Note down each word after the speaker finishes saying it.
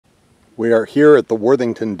We are here at the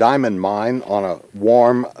Worthington Diamond Mine on a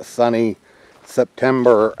warm, sunny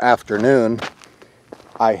September afternoon.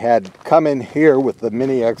 I had come in here with the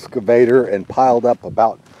mini excavator and piled up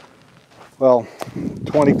about, well,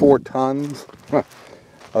 24 tons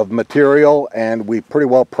of material, and we pretty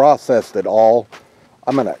well processed it all.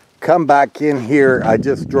 I'm going to come back in here. I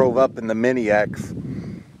just drove up in the Mini X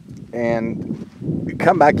and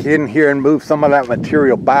come back in here and move some of that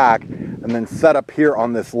material back, and then set up here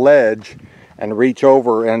on this ledge and reach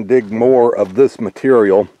over and dig more of this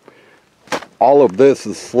material. All of this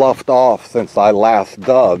is sloughed off since I last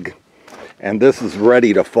dug, and this is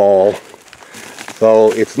ready to fall.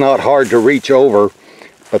 So it's not hard to reach over,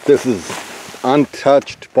 but this is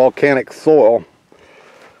untouched volcanic soil,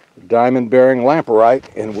 diamond bearing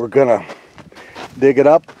lamproite, and we're gonna dig it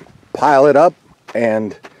up, pile it up,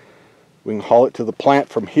 and we can haul it to the plant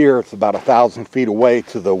from here. It's about 1,000 feet away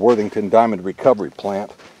to the Worthington Diamond Recovery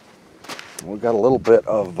Plant. We've got a little bit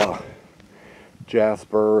of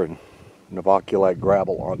jasper and novaculite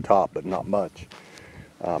gravel on top, but not much.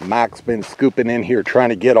 Mac's been scooping in here trying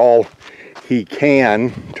to get all he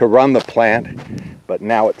can to run the plant, but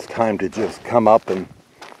now it's time to just come up and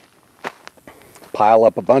pile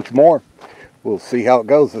up a bunch more. We'll see how it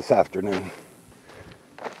goes this afternoon.